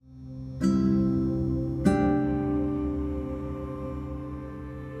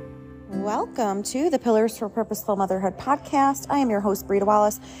welcome to the Pillars for Purposeful Motherhood podcast. I am your host, Brita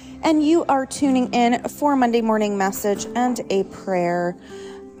Wallace, and you are tuning in for Monday morning message and a prayer,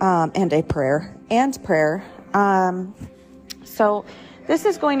 So this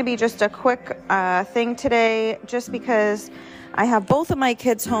is going to be just a quick thing today, just because I have both of my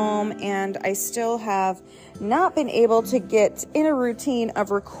kids home and I still have not been able to get in a routine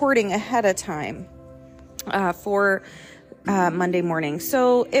of recording ahead of time for Monday morning.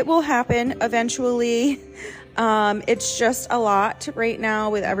 So it will happen eventually. It's just a lot right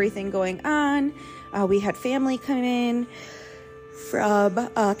now with everything going on. We had family come in from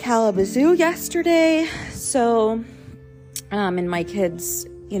Kalamazoo yesterday. So, and my kids,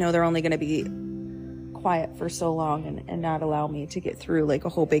 they're only going to be quiet for so long and not allow me to get through like a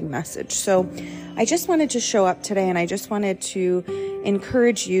whole big message. So I just wanted to show up today, and I just wanted to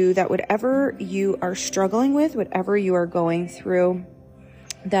encourage you that whatever you are struggling with, whatever you are going through,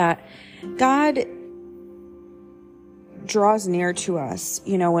 that God draws near to us,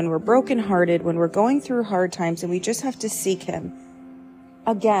 when we're brokenhearted, when we're going through hard times, and we just have to seek Him.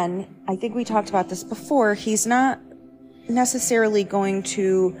 Again, I think we talked about this before. He's not necessarily going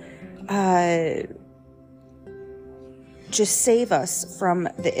to just save us from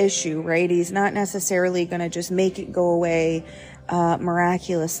the issue, right? He's not necessarily going to just make it go away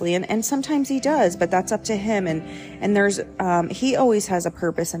miraculously. And sometimes He does, but that's up to Him. And there's, He always has a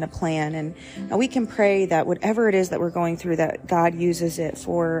purpose and a plan. And we can pray that whatever it is that we're going through, that God uses it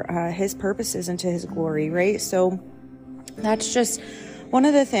for His purposes and to His glory, right? So that's just one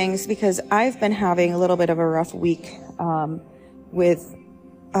of the things, because I've been having a little bit of a rough week with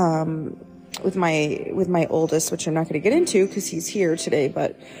my oldest, which I'm not going to get into because he's here today,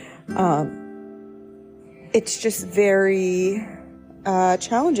 but it's just very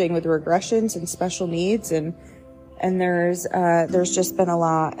challenging with regressions and special needs, and there's just been a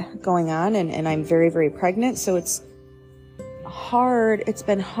lot going on, and I'm very, very pregnant, so it's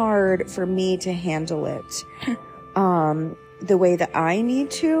been hard for me to handle it the way that I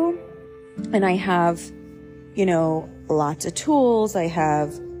need to. And I have lots of tools, I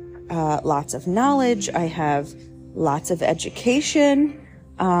have lots of knowledge, I have lots of education,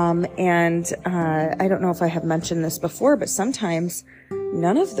 and I don't know if I have mentioned this before, but sometimes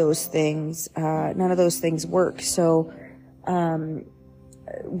none of those things work. So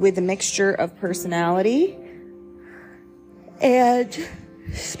with a mixture of personality and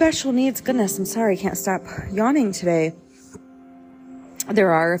special needs, goodness, I'm sorry, I can't stop yawning today.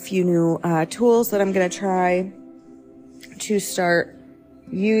 There are a few new tools that I'm going to try to start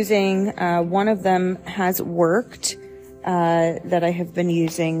using. One of them has worked, that I have been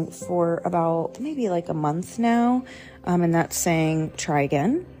using for about maybe like a month now, and that's saying try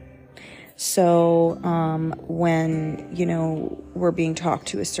again. So when we're being talked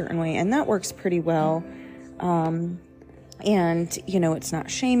to a certain way, and that works pretty well, and it's not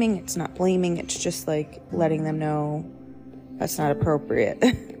shaming, it's not blaming, it's just like letting them know that's not appropriate,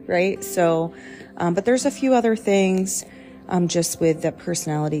 right? So but there's a few other things just with the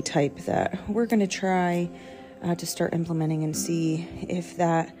personality type that we're going to try to start implementing and see if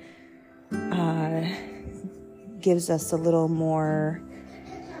that gives us a little more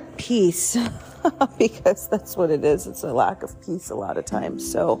peace, because that's what it is. It's a lack of peace a lot of times.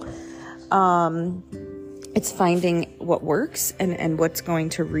 So it's finding what works and what's going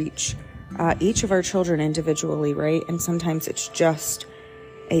to reach each of our children individually, right? And sometimes it's just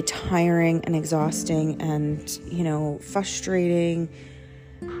a tiring and exhausting and, frustrating,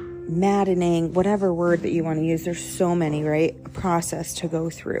 maddening, whatever word that you want to use. There's so many, right? A process to go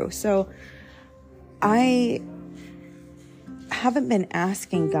through. So I haven't been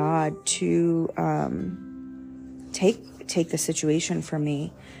asking God to take the situation from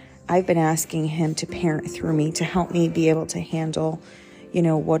me. I've been asking Him to parent through me, to help me be able to handle,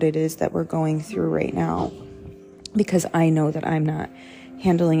 what it is that we're going through right now, because I know that I'm not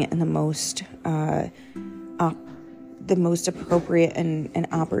handling it in the most appropriate and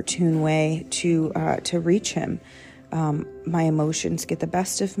opportune way to reach Him. My emotions get the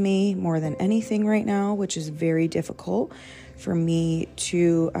best of me more than anything right now, which is very difficult for me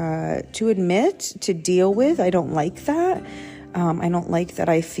to admit, to deal with. I don't like that. I don't like that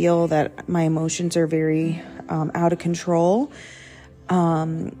I feel that my emotions are very out of control,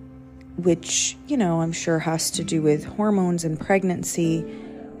 which, I'm sure has to do with hormones and pregnancy,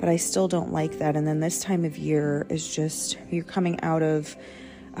 but I still don't like that. And then this time of year is just, you're coming out of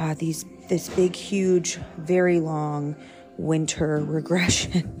this big, huge, very long winter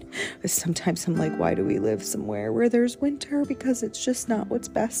regression. Sometimes I'm like, why do we live somewhere where there's winter? Because it's just not what's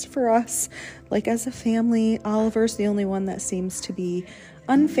best for us. Like as a family, Oliver's the only one that seems to be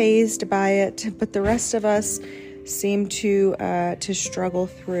unfazed by it, but the rest of us seem to struggle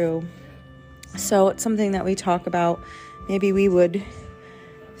through. So it's something that we talk about. Maybe we would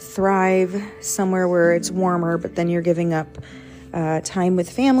thrive somewhere where it's warmer, but then you're giving up time with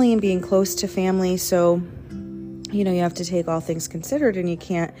family and being close to family. So, you have to take all things considered, and you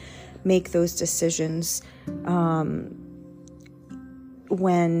can't make those decisions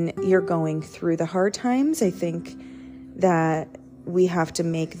when you're going through the hard times. I think that we have to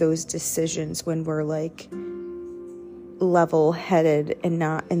make those decisions when we're like level-headed and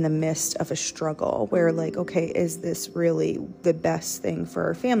not in the midst of a struggle where like, okay, is this really the best thing for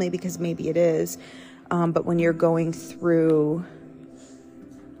our family? Because maybe it is. But when you're going through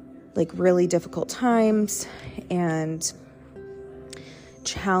like really difficult times and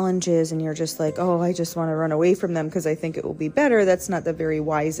challenges and you're just like, oh, I just want to run away from them because I think it will be better, that's not the very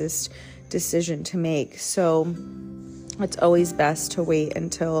wisest decision to make. So it's always best to wait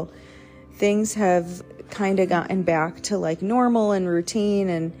until things have kind of gotten back to like normal and routine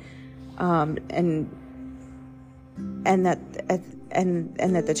and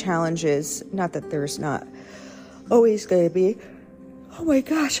that the challenge is not that there's not always going to be, oh my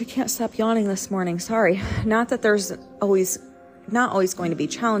gosh, I can't stop yawning this morning. Sorry. Not that there's not always going to be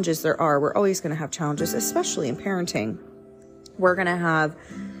challenges. We're always going to have challenges, especially in parenting. We're going to have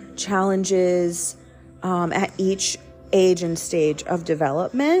challenges at each age and stage of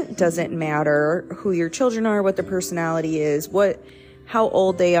development. Doesn't matter who your children are, what their personality is, how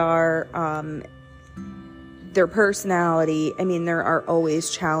old they are, their personality. I mean, there are always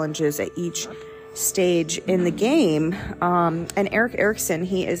challenges at each stage in the game. And Erik Erikson,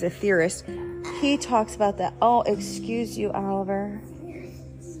 he is a theorist. He talks about that. Oh, excuse you, Oliver.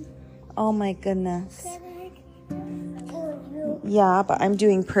 Oh my goodness. Yeah, but I'm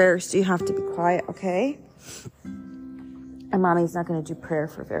doing prayers, so you have to be quiet, okay? And Mommy's not going to do prayer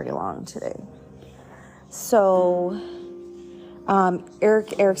for very long today. So,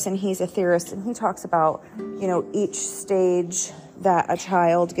 Erik Erikson, he's a theorist, and he talks about, each stage that a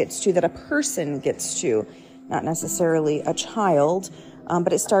child gets to, that a person gets to, not necessarily a child,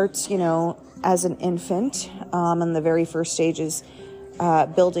 but it starts, as an infant, and the very first stage is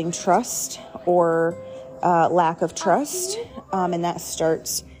building trust or lack of trust, and that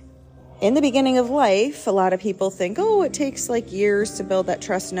starts in the beginning of life. A lot of people think, oh, it takes like years to build that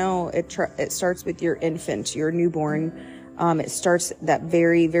trust. No, it starts with your infant, your newborn. It starts that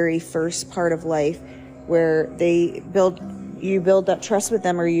very, very first part of life where you build that trust with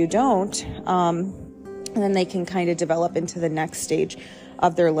them or you don't. And then they can kind of develop into the next stage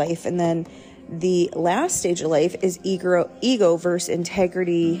of their life. And then the last stage of life is ego versus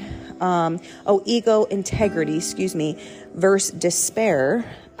integrity. Ego integrity, versus despair.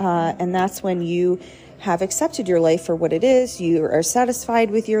 And that's when you have accepted your life for what it is. You are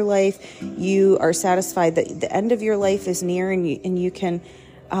satisfied with your life. You are satisfied that the end of your life is near, and you can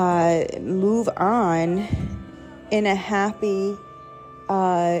move on in a happy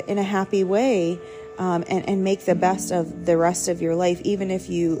way, and make the best of the rest of your life, even if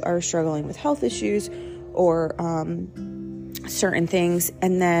you are struggling with health issues or certain things.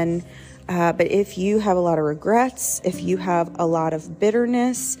 And then, but if you have a lot of regrets, if you have a lot of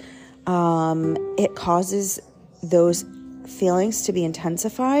bitterness, it causes those feelings to be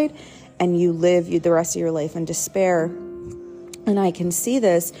intensified, and you live the rest of your life in despair. And I can see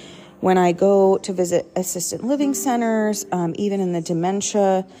this when I go to visit assisted living centers, even in the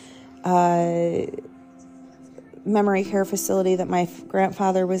dementia memory care facility that my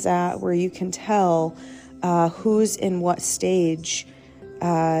grandfather was at, where you can tell who's in what stage,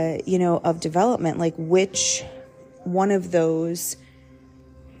 of development, like which one of those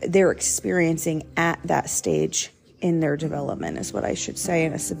they're experiencing at that stage in their development is what I should say.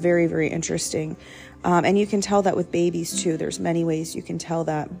 And it's very, very interesting. And you can tell that with babies too. There's many ways you can tell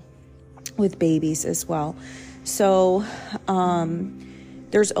that with babies as well. So,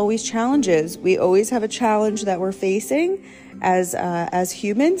 there's always challenges. We always have a challenge that we're facing as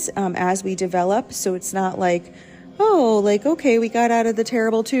humans, as we develop. So it's not like, okay, we got out of the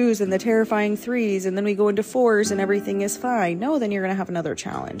terrible 2s and the terrifying 3s, and then we go into 4s and everything is fine. No, then you're going to have another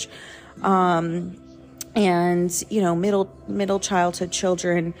challenge. And, middle childhood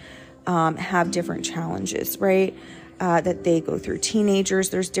children, have different challenges, right? That they go through. Teenagers,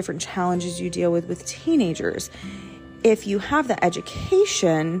 there's different challenges you deal with teenagers. If you have the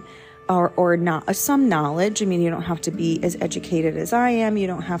education, or not some knowledge. I mean, you don't have to be as educated as I am. You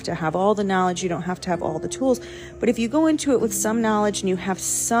don't have to have all the knowledge. You don't have to have all the tools. But if you go into it with some knowledge and you have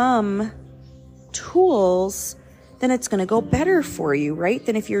some tools, then it's going to go better for you, right?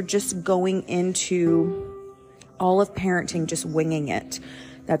 Than if you're just going into all of parenting, just winging it.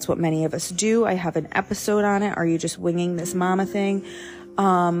 That's what many of us do. I have an episode on it. Are you just winging this mama thing?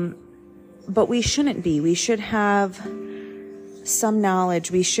 But we shouldn't be. We should have some knowledge.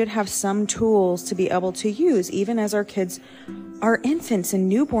 We should have some tools to be able to use, even as our kids are infants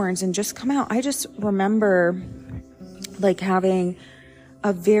and newborns and just come out. I just remember like having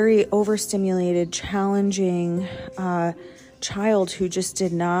a very overstimulated, challenging child who just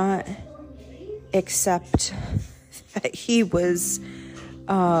did not accept that he was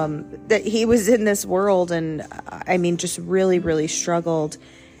in this world. And I mean, just really, really struggled.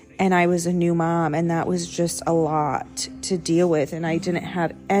 And I was a new mom, and that was just a lot to deal with. And I didn't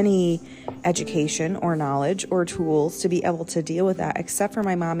have any education or knowledge or tools to be able to deal with that, except for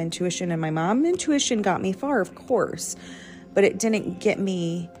my mom intuition. And my mom intuition got me far, of course, but it didn't get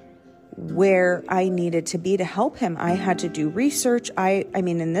me where I needed to be to help him. I had to do research. I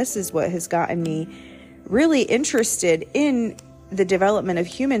mean, and this is what has gotten me really interested in the development of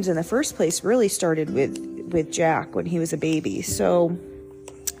humans in the first place. Really started with Jack when he was a baby. So,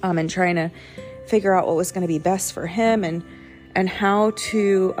 and trying to figure out what was going to be best for him and how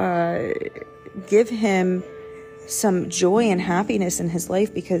to give him some joy and happiness in his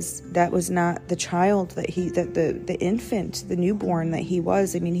life, because that was not the child that the infant, the newborn that he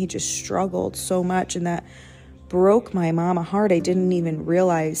was. I mean, he just struggled so much, and that broke my mama heart. I didn't even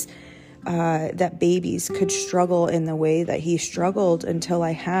realize that babies could struggle in the way that he struggled until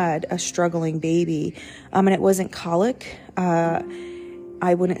I had a struggling baby. And it wasn't colic.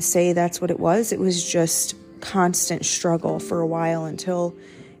 I wouldn't say that's what it was. It was just constant struggle for a while until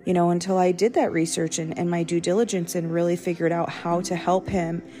I did that research and my due diligence and really figured out how to help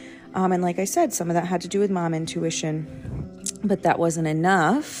him. And like I said, some of that had to do with mom intuition, but that wasn't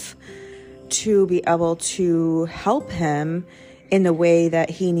enough to be able to help him in the way that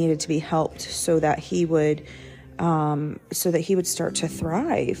he needed to be helped, so that he would start to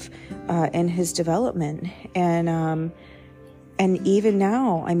thrive in his development. And even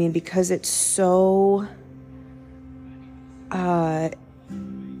now, I mean, because it's so,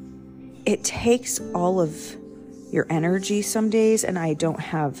 it takes all of your energy some days, and I don't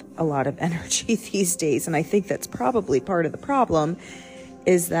have a lot of energy these days. And I think that's probably part of the problem,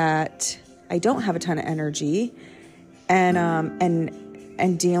 is that I don't have a ton of energy,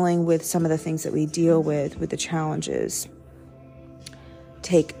 and dealing with some of the things that we deal with the challenges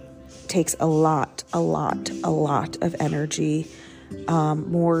takes a lot of energy,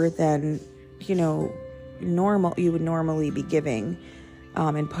 more than, you would normally be giving,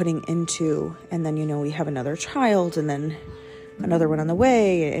 and putting into. And then, we have another child, and then another one on the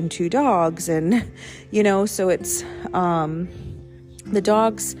way, and 2 dogs. And, so it's, the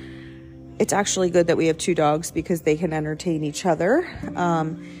dogs, it's actually good that we have 2 dogs, because they can entertain each other.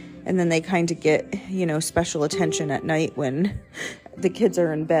 And then they kind of get, special attention at night when the kids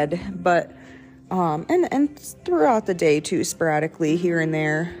are in bed. But, and throughout the day too, sporadically here and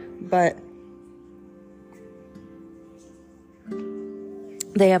there. But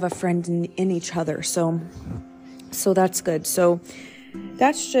they have a friend in each other. So that's good. So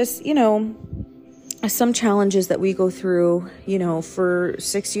that's just, some challenges that we go through, for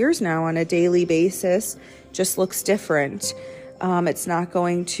 6 years now on a daily basis. Just looks different. It's not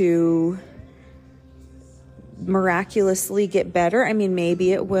going to miraculously get better. I mean,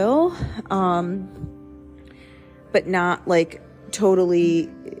 maybe it will, but not like totally,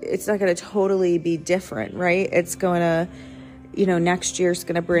 it's not going to totally be different, right? It's going to, next year's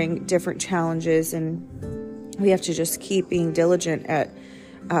going to bring different challenges, and we have to just keep being diligent at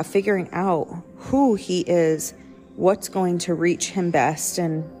figuring out who he is, what's going to reach him best.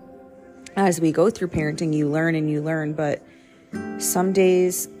 And as we go through parenting, you learn, but some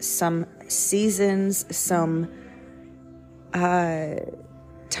days, some seasons, some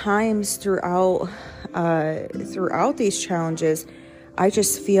times throughout these challenges, I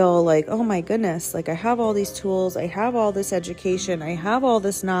just feel like, oh my goodness, like I have all these tools, I have all this education, I have all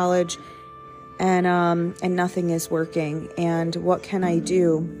this knowledge, and nothing is working. And what can I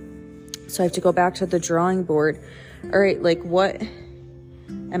do? So I have to go back to the drawing board. All right, like what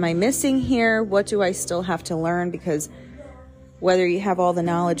am I missing here? What do I still have to learn? Because whether you have all the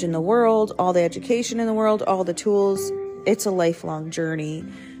knowledge in the world, all the education in the world, all the tools, it's a lifelong journey,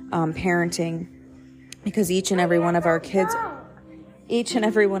 parenting, because each and every one of our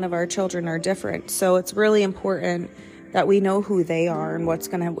children are different. So it's really important that we know who they are and what's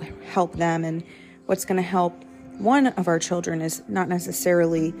going to help them, and what's going to help one of our children is not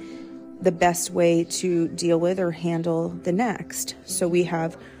necessarily the best way to deal with or handle the next. So we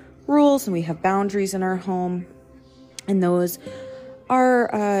have rules and we have boundaries in our home, and those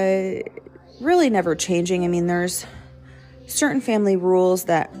are really never changing. I mean, there's certain family rules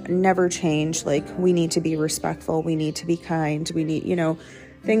that never change, like we need to be respectful, we need to be kind, we need,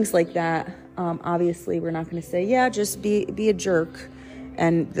 things like that. Obviously, we're not going to say, yeah, just be a jerk,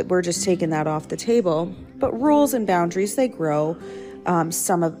 and we're just taking that off the table. But rules and boundaries, they grow.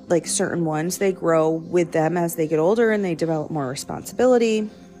 Some of, like certain ones, they grow with them as they get older and they develop more responsibility.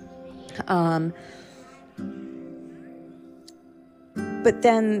 But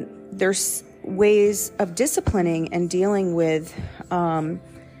then there's ways of disciplining and dealing with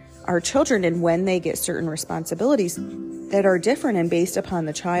our children, and when they get certain responsibilities that are different and based upon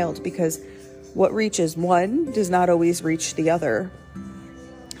the child, because what reaches one does not always reach the other.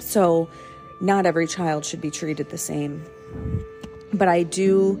 So not every child should be treated the same. But I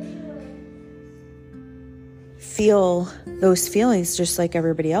do feel those feelings just like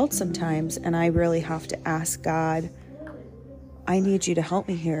everybody else sometimes, and I really have to ask God, I need you to help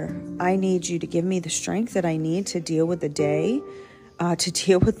me here. I need you to give me the strength that I need to deal with the day, to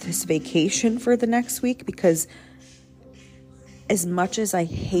deal with this vacation for the next week, because as much as I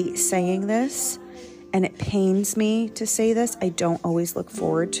hate saying this, and it pains me to say this, I don't always look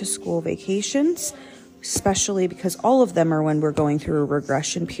forward to school vacations, especially because all of them are when we're going through a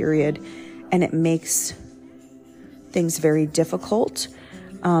regression period, and it makes things very difficult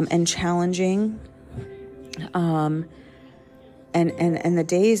and challenging. And the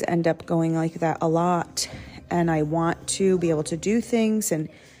days end up going like that a lot. And I want to be able to do things and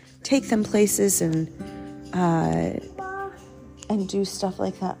take them places and do stuff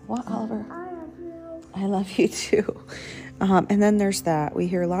like that. What, Oliver? I love you too. And then there's that. We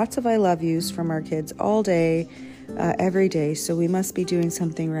hear lots of I love yous from our kids all day, every day. So we must be doing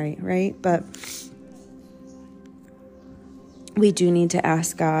something right? But we do need to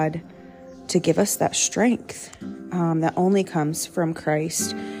ask God to give us that strength that only comes from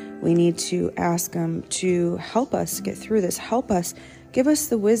Christ. We need to ask Him to help us get through this. Help us. Give us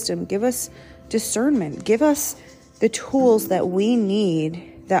the wisdom. Give us discernment. Give us the tools that we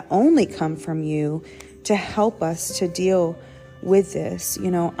need that only come from you to help us to deal with this.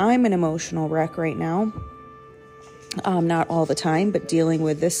 I'm an emotional wreck right now. Not all the time, but dealing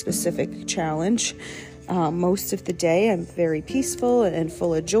with this specific challenge. Most of the day, I'm very peaceful and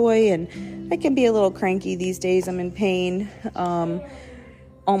full of joy, and I can be a little cranky these days. I'm in pain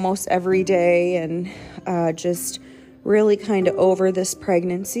almost every day, and just really kind of over this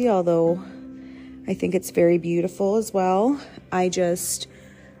pregnancy, although I think it's very beautiful as well. I just,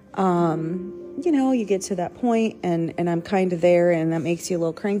 you get to that point, and I'm kind of there, and that makes you a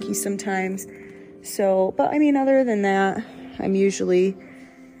little cranky sometimes. So, but I mean, other than that, I'm usually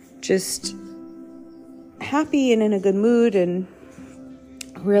just happy and in a good mood and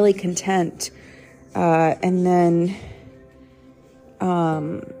really content. And then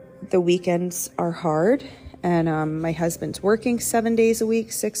the weekends are hard, and my husband's working 7 days a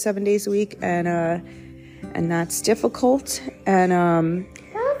week, 7 days a week, and that's difficult. And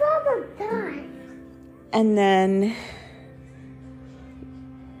then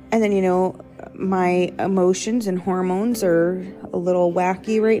my emotions and hormones are a little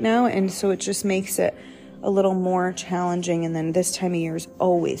wacky right now, and so it just makes it a little more challenging. And then this time of year is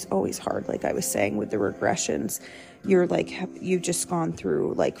always hard. Like I was saying with the regressions, you've just gone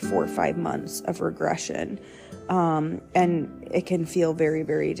through like 4 or 5 months of regression, and it can feel very,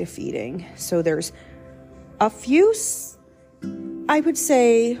 very defeating. So there's a few, I was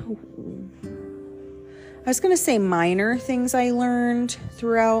going to say minor things I learned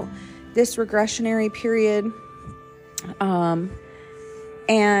throughout this regressionary period.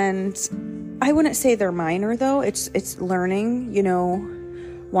 And I wouldn't say they're minor though. It's learning,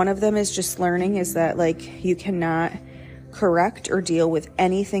 one of them is just learning is that like you cannot correct or deal with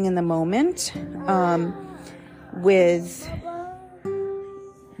anything in the moment, with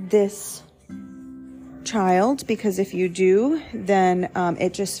this child, because if you do, then,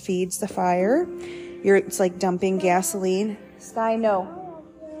 it just feeds the fire. It's like dumping gasoline. Sky, no.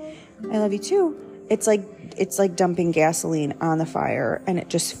 I love you too. It's like dumping gasoline on the fire, and it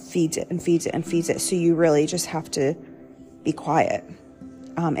just feeds it and feeds it and feeds it. So you really just have to be quiet,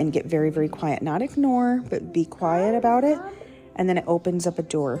 and get very, very quiet. Not ignore, but be quiet about it. And then it opens up a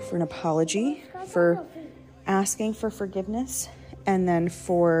door for an apology, for asking for forgiveness, and then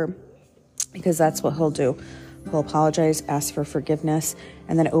because that's what he'll do. He'll apologize, ask for forgiveness,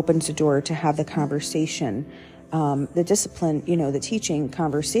 and then it opens the door to have the conversation the discipline, the teaching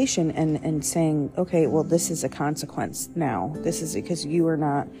conversation and saying, okay, well, this is a consequence now. This is because you are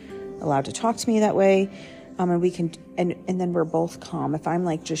not allowed to talk to me that way. And we can, and then we're both calm. If I'm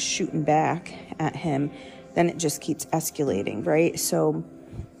like just shooting back at him, then it just keeps escalating, right? So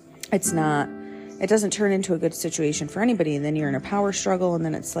it doesn't turn into a good situation for anybody. And then you're in a power struggle, and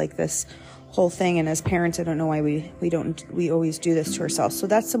then it's like this whole thing. And as parents, I don't know why we always do this to ourselves. So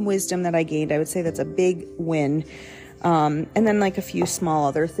that's some wisdom that I gained. I would say that's a big win. And then like a few small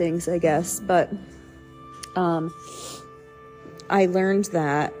other things, I guess. But I learned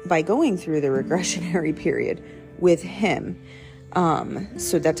that by going through the regressionary period with him.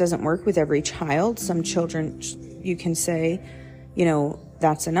 So that doesn't work with every child. Some children, you can say,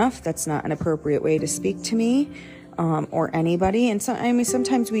 that's enough. That's not an appropriate way to speak to me, or anybody. And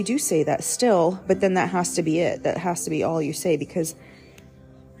sometimes we do say that still, but then that has to be it. That has to be all you say, because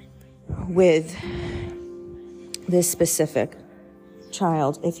with this specific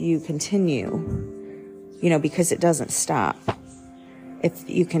child, if you continue, because it doesn't stop, if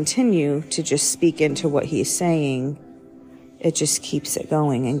you continue to just speak into what he's saying, it just keeps it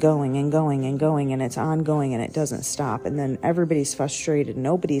going and going and going and going, and it's ongoing and it doesn't stop. And then everybody's frustrated,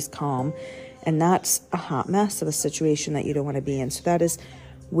 nobody's calm, and that's a hot mess of a situation that you don't want to be in. So that is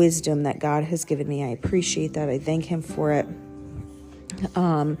wisdom that God has given me. I appreciate that. I thank him for it.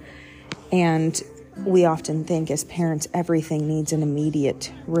 And we often think as parents, everything needs an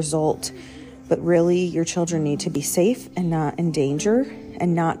immediate result, but really your children need to be safe and not in danger,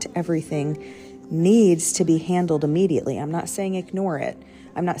 and not everything needs to be handled immediately. I'm not saying ignore it.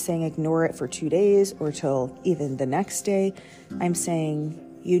 I'm not saying ignore it for 2 days or till even the next day. I'm saying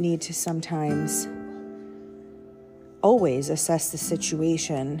you need to sometimes always assess the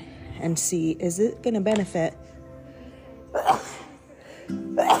situation and see, is it going to benefit?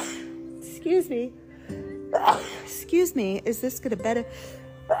 Excuse me. Is this going to benefit?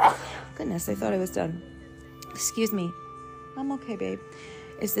 Goodness, I thought I was done. Excuse me. I'm okay, babe.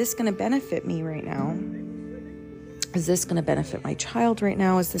 Is this going to benefit me right now? Is this going to benefit my child right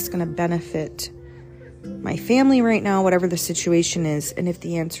now? Is this going to benefit my family right now? Whatever the situation is. And if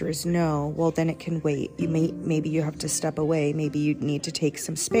the answer is no, well, then it can wait. Maybe you have to step away. Maybe you need to take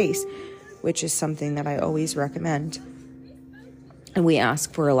some space, which is something that I always recommend. And we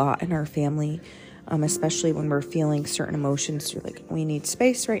ask for a lot in our family, especially when we're feeling certain emotions. You're like, we need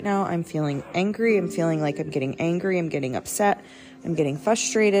space right now. I'm feeling angry. I'm feeling like I'm getting angry. I'm getting upset. I'm getting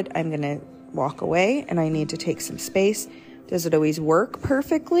frustrated. I'm going to walk away, and I need to take some space. Does it always work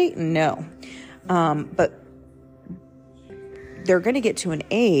perfectly? No. But they're going to get to an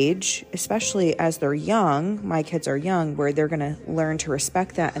age, especially as they're young, my kids are young, where they're going to learn to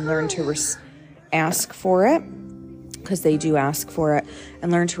respect that and learn to ask for it, because they do ask for it,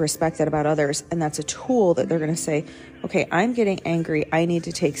 and learn to respect that about others. And that's a tool that they're going to say, okay, I'm getting angry. I need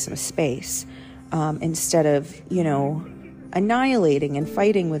to take some space. Instead of, annihilating and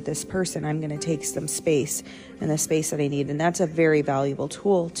fighting with this person, I'm going to take some space, and the space that I need. And that's a very valuable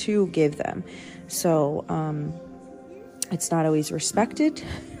tool to give them. So it's not always respected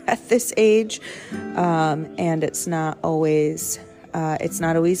at this age, and it's not always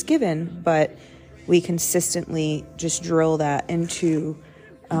given, but we consistently just drill that into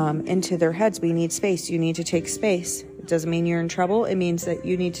their heads. We need space. You need to take space. It doesn't mean you're in trouble. It means that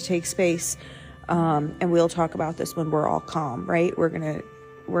you need to take space. And we'll talk about this when we're all calm, right? We're gonna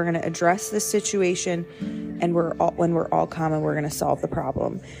address this situation, and when we're all calm, and we're gonna solve the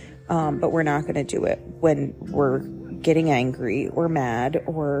problem. But we're not gonna do it when we're getting angry or mad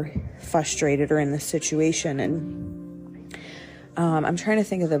or frustrated or in this situation. And I'm trying to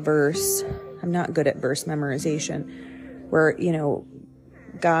think of the verse. I'm not good at verse memorization, where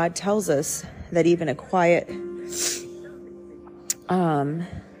God tells us that even a quiet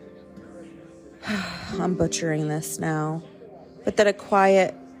I'm butchering this now, but that a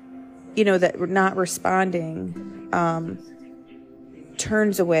quiet, that we're not responding,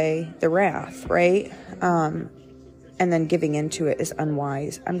 turns away the wrath, right? And then giving into it is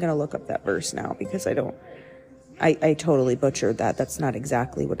unwise. I'm going to look up that verse now, because I totally butchered that. That's not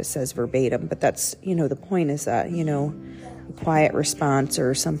exactly what it says verbatim, but that's, the point is that, a quiet response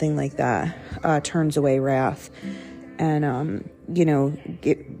or something like that, turns away wrath. And,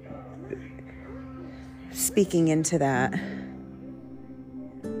 speaking into that,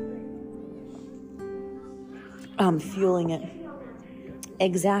 fueling it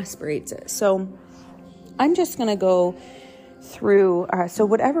exasperates it. So I'm just going to go through, so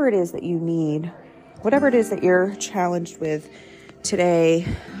whatever it is that you need, whatever it is that you're challenged with today,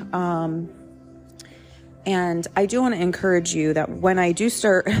 And I do want to encourage you that when I do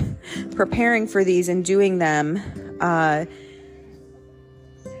start preparing for these and doing them,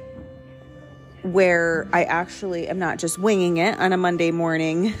 where I actually am not just winging it on a Monday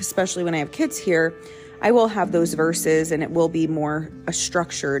morning, especially when I have kids here, I will have those verses and it will be more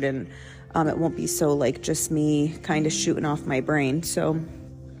structured, and it won't be so like just me kind of shooting off my brain. So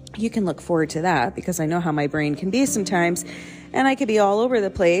you can look forward to that, because I know how my brain can be sometimes, and I could be all over the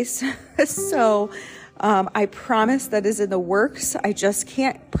place. So I promise that is in the works. I just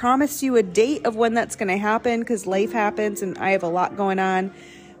can't promise you a date of when that's going to happen, because life happens and I have a lot going on.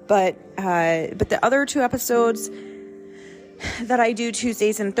 But the other 2 episodes that I do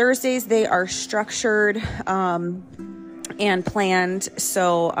Tuesdays and Thursdays, they are structured and planned.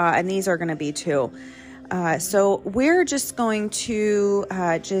 So, and these are going to be 2. So we're just going to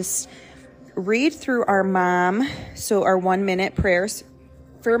just read through our mom. So our 1-minute prayers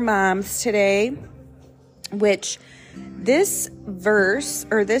for moms today, which this verse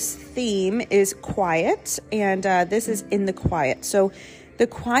or this theme is quiet. And this is in the quiet. So the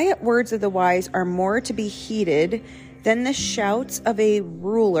quiet words of the wise are more to be heeded than the shouts of a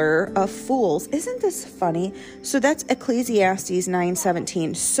ruler of fools. Isn't this funny? So that's Ecclesiastes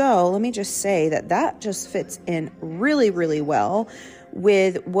 9:17. So let me just say that just fits in really, really well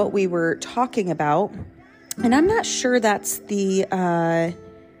with what we were talking about. And I'm not sure that's the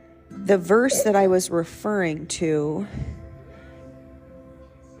verse that I was referring to.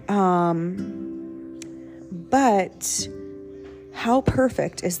 But how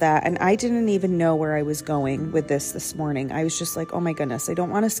perfect is that? And I didn't even know where I was going with this morning. I was just like, oh my goodness, I don't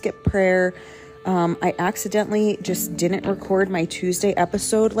want to skip prayer. I accidentally just didn't record my Tuesday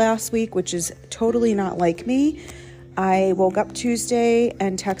episode last week, which is totally not like me. I woke up Tuesday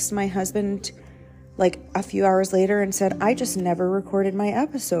and texted my husband like a few hours later and said, I just never recorded my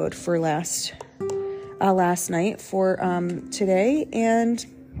episode for last night for today. And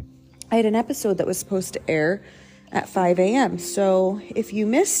I had an episode that was supposed to air at 5 a.m. So if you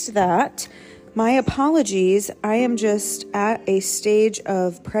missed that, my apologies. I am just at a stage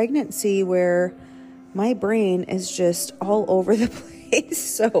of pregnancy where my brain is just all over the place.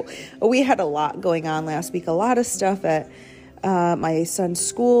 So we had a lot going on last week, a lot of stuff at my son's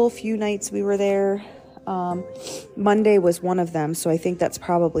school. Few nights we were there. Monday was one of them. So I think that's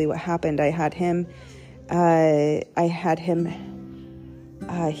probably what happened. He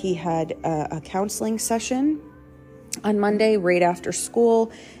had a counseling session on Monday right after school,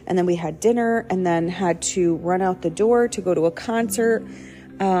 and then we had dinner, and then had to run out the door to go to a concert,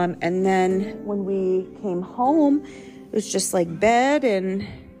 and then when we came home, it was just like bed, and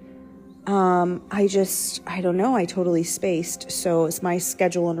I don't know, I totally spaced, so my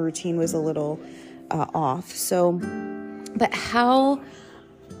schedule and routine was a little off. So, but how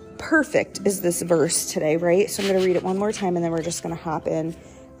perfect is this verse today, right? So I'm going to read it one more time, and then we're just going to hop in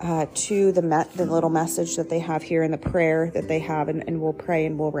to the little message that they have here in the prayer that they have, and we'll pray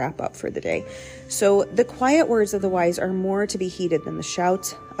and we'll wrap up for the day. So the quiet words of the wise are more to be heeded than the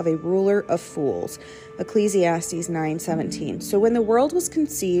shouts of a ruler of fools. Ecclesiastes 9:17. So when the world was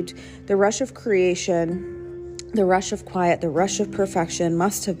conceived, the rush of creation, the rush of quiet, the rush of perfection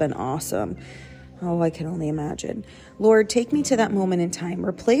must have been awesome. Oh, I can only imagine. Lord, take me to that moment in time.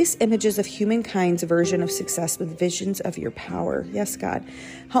 Replace images of humankind's version of success with visions of your power. Yes, God.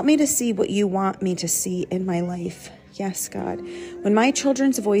 Help me to see what you want me to see in my life. Yes, God. When my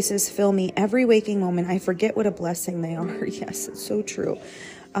children's voices fill me every waking moment, I forget what a blessing they are. Yes, it's so true.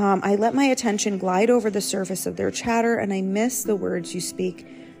 I let my attention glide over the surface of their chatter, and I miss the words you speak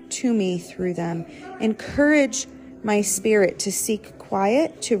to me through them. Encourage my spirit to seek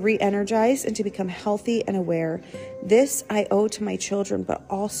quiet, to re-energize, and to become healthy and aware. This I owe to my children, but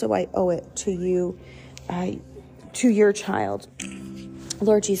also I owe it to you, to your child.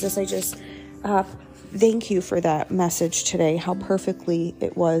 Lord Jesus, I just thank you for that message today, how perfectly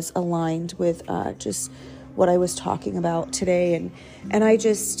it was aligned with just what I was talking about today. And I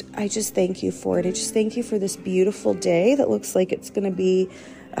just thank you for it. I just thank you for this beautiful day that looks like it's going to be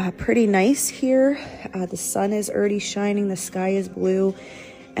pretty nice here. The sun is already shining. The sky is blue.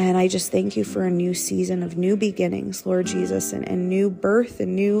 And I just thank you for a new season of new beginnings, Lord Jesus, and new birth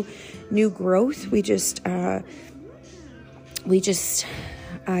and new growth. I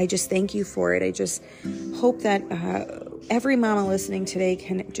just thank you for it. I just hope that every mama listening today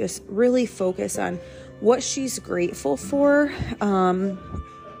can just really focus on what she's grateful for,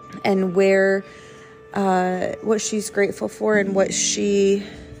 and where what she's grateful for, and what she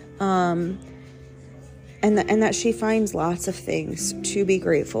and that she finds lots of things to be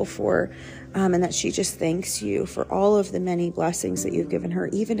grateful for, and that she just thanks you for all of the many blessings that you've given her,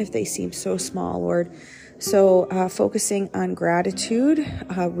 even if they seem so small, Lord. So focusing on gratitude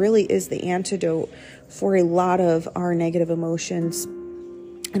really is the antidote for a lot of our negative emotions.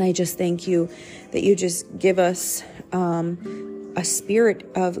 And I just thank you that you just give us a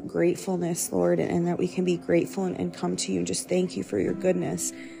spirit of gratefulness, Lord, and that we can be grateful and come to you and just thank you for your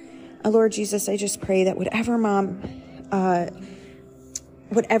goodness. Lord Jesus, I just pray that what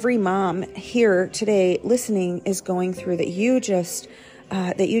every mom here today listening is going through, that you just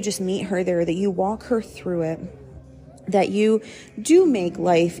meet her there, that you walk her through it, that you do make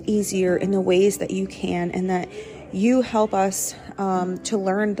life easier in the ways that you can, and that you help us to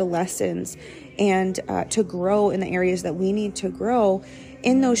learn the lessons and to grow in the areas that we need to grow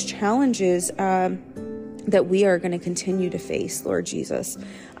in those challenges that we are going to continue to face, Lord Jesus.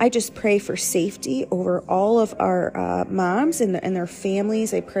 I just pray for safety over all of our moms and their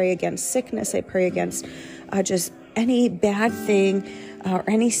families. I pray against sickness. I pray against just any bad thing or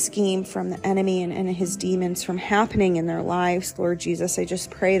any scheme from the enemy and his demons from happening in their lives, Lord Jesus. I just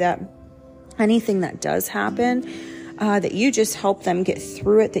pray that anything that does happen, that you just help them get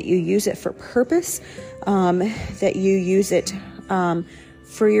through it, that you use it for purpose, that you use it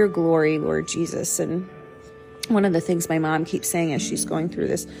for your glory, Lord Jesus. And one of the things my mom keeps saying as she's going through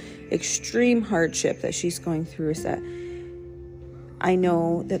this extreme hardship that she's going through is that I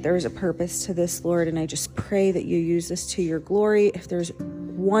know that there is a purpose to this, Lord, and I just pray that you use this to your glory. If there's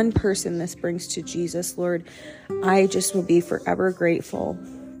one person this brings to Jesus, Lord, I just will be forever grateful.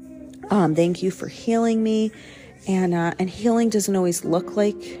 Thank you for healing me, and healing doesn't always look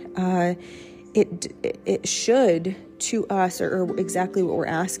like it should to us or exactly what we're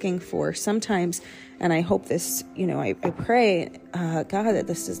asking for. Sometimes, and I hope this, I pray, God, that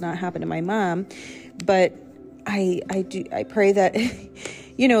this does not happen to my mom, but I pray that,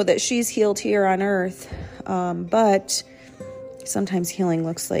 that she's healed here on earth. But sometimes healing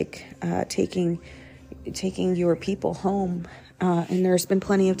looks like taking your people home. And there's been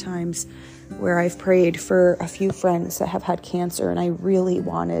plenty of times where I've prayed for a few friends that have had cancer, and I really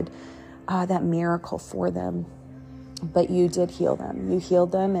wanted that miracle for them. But you did heal them. You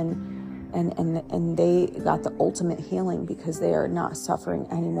healed them, and they got the ultimate healing because they are not suffering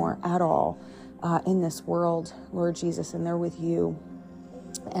anymore at all in this world, Lord Jesus, and they're with you.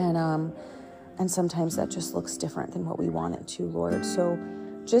 And sometimes that just looks different than what we want it to, Lord. So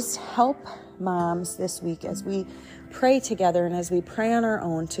just help moms this week as we pray together and as we pray on our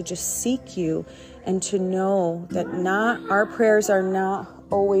own to just seek you and to know that our prayers are not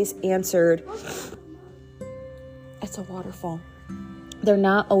always answered. It's a waterfall. They're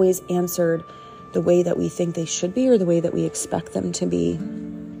not always answered the way that we think they should be or the way that we expect them to be.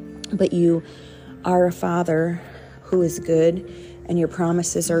 But you are a Father who is good, and your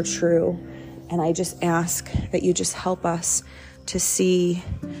promises are true. And I just ask that you just help us to see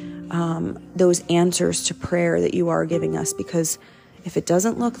those answers to prayer that you are giving us, because if it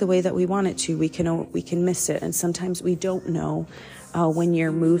doesn't look the way that we want it to, we can miss it. And sometimes we don't know when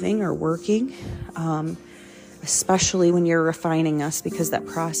you're moving or working, especially when you're refining us, because that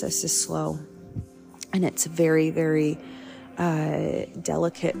process is slow and it's very, very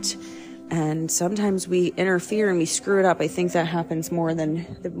delicate. And sometimes we interfere and we screw it up. I think that happens more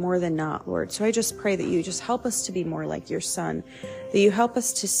than not, Lord. So I just pray that you just help us to be more like your Son, that you help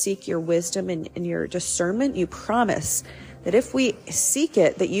us to seek your wisdom and your discernment. You promise that if we seek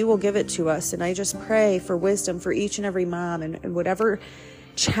it, that you will give it to us. And I just pray for wisdom for each and every mom, and whatever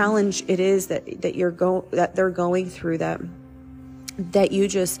challenge it is that they're going through, that you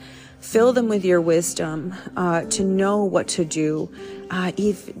just fill them with your wisdom to know what to do,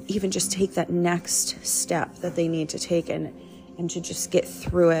 even just take that next step that they need to take and to just get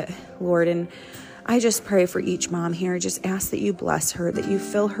through it, Lord. And I just pray for each mom here. I just ask that you bless her, that you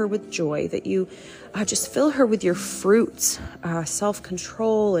fill her with joy, that you just fill her with your fruits,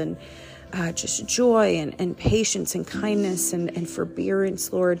 self-control and just joy and patience and kindness and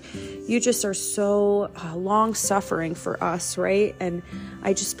forbearance, Lord. You just are so long-suffering for us, right? And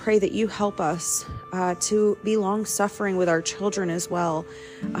I just pray that you help us to be long-suffering with our children as well,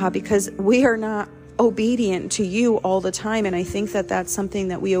 because we are not obedient to you all the time. And I think that that's something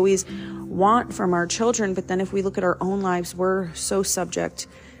that we always want from our children. But then if we look at our own lives, we're so subject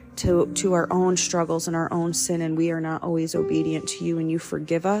to our own struggles and our own sin, and we are not always obedient to you, and you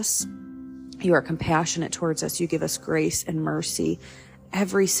forgive us. You are compassionate towards us. You give us grace and mercy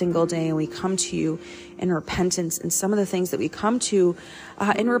every single day, and we come to you in repentance. And some of the things that we come to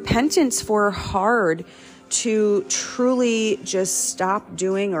in repentance for are hard to truly just stop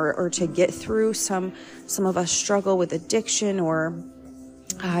doing or to get through. Some of us struggle with addiction or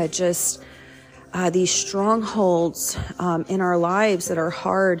just these strongholds in our lives that are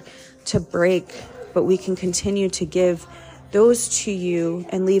hard to break. but we can continue to give those to you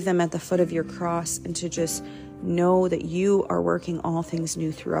and leave them at the foot of your cross, and to just know that you are working all things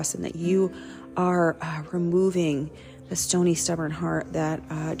new through us, and that you are removing the stony, stubborn heart that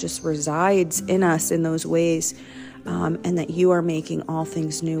just resides in us in those ways, and that you are making all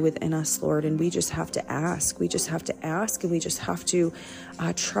things new within us, Lord. And we just have to ask. We just have to ask, and we just have to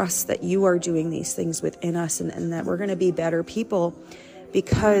trust that you are doing these things within us, and that we're going to be better people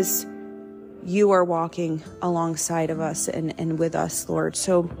because you are walking alongside of us and with us, Lord.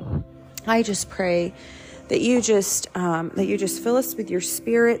 So I just pray that you just fill us with your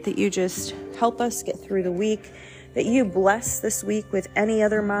Spirit, that you just help us get through the week, that you bless this week with any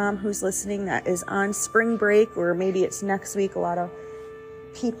other mom who's listening that is on spring break, or maybe it's next week. A lot of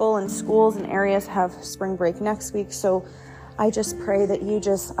people in schools and areas have spring break next week. So I just pray that you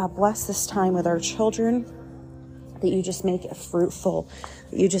just bless this time with our children, that you just make it fruitful,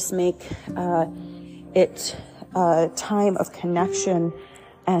 that you just make it a time of connection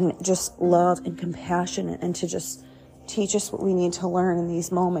and just love and compassion, and to just teach us what we need to learn in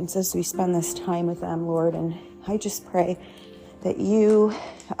these moments as we spend this time with them, Lord. And I just pray that you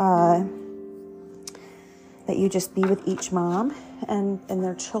just be with each mom and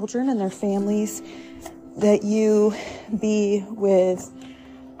their children and their families, that you be with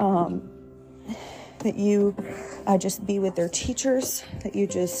just be with their teachers, that you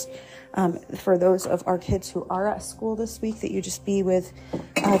just for those of our kids who are at school this week, that you just be with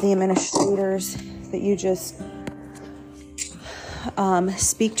the administrators, that you just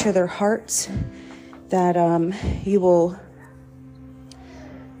speak to their hearts, that you will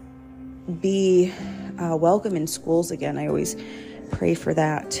be welcome in schools again. I always pray for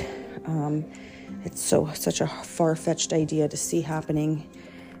that. It's such a far-fetched idea to see happening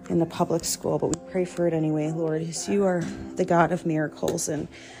in the public school, but we pray for it anyway, Lord, because you are the God of miracles, and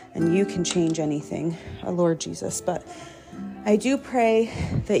you can change anything, Lord Jesus. But I do pray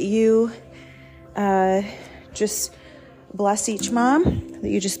that you just bless each mom, that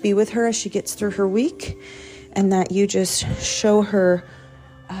you just be with her as she gets through her week, and that you just show her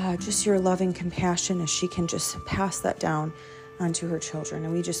just your loving compassion as she can just pass that down onto her children.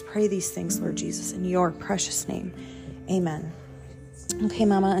 And we just pray these things, Lord Jesus, in your precious name. Amen. Okay,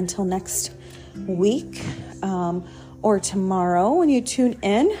 Mama, until next week or tomorrow when you tune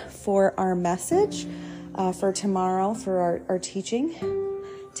in for our message for tomorrow for our teaching,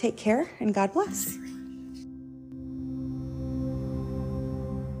 take care and God bless.